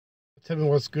Tell me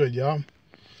what's good, y'all.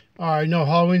 Alright, you know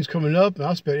Halloween's coming up, and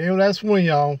I spent every last one,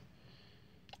 y'all,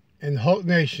 in the Hulk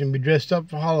Nation be dressed up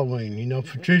for Halloween. You know,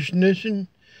 for tradition,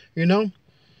 you know.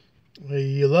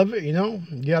 You love it, you know.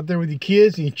 Get out there with your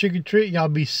kids and you trick or treat. Y'all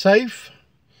be safe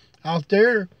out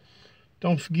there.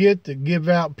 Don't forget to give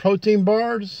out protein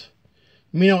bars,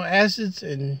 amino acids,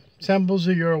 and samples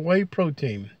of your whey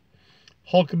protein.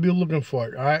 Hulk will be looking for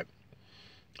it, alright?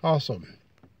 Awesome.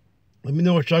 Let me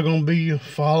know what y'all gonna be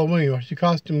for Halloween. What's your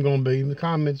costume gonna be in the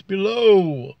comments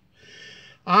below.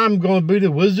 I'm gonna be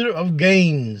the Wizard of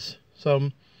Gaines.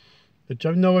 So, let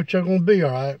y'all know what y'all gonna be,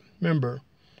 alright? Remember,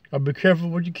 y'all be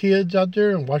careful with your kids out there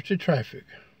and watch the traffic.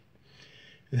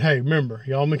 And hey, remember,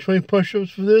 y'all make 20 push-ups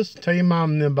for this. Tell your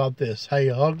mom and them about this. Hey,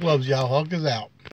 Hulk loves y'all. Hulk is out.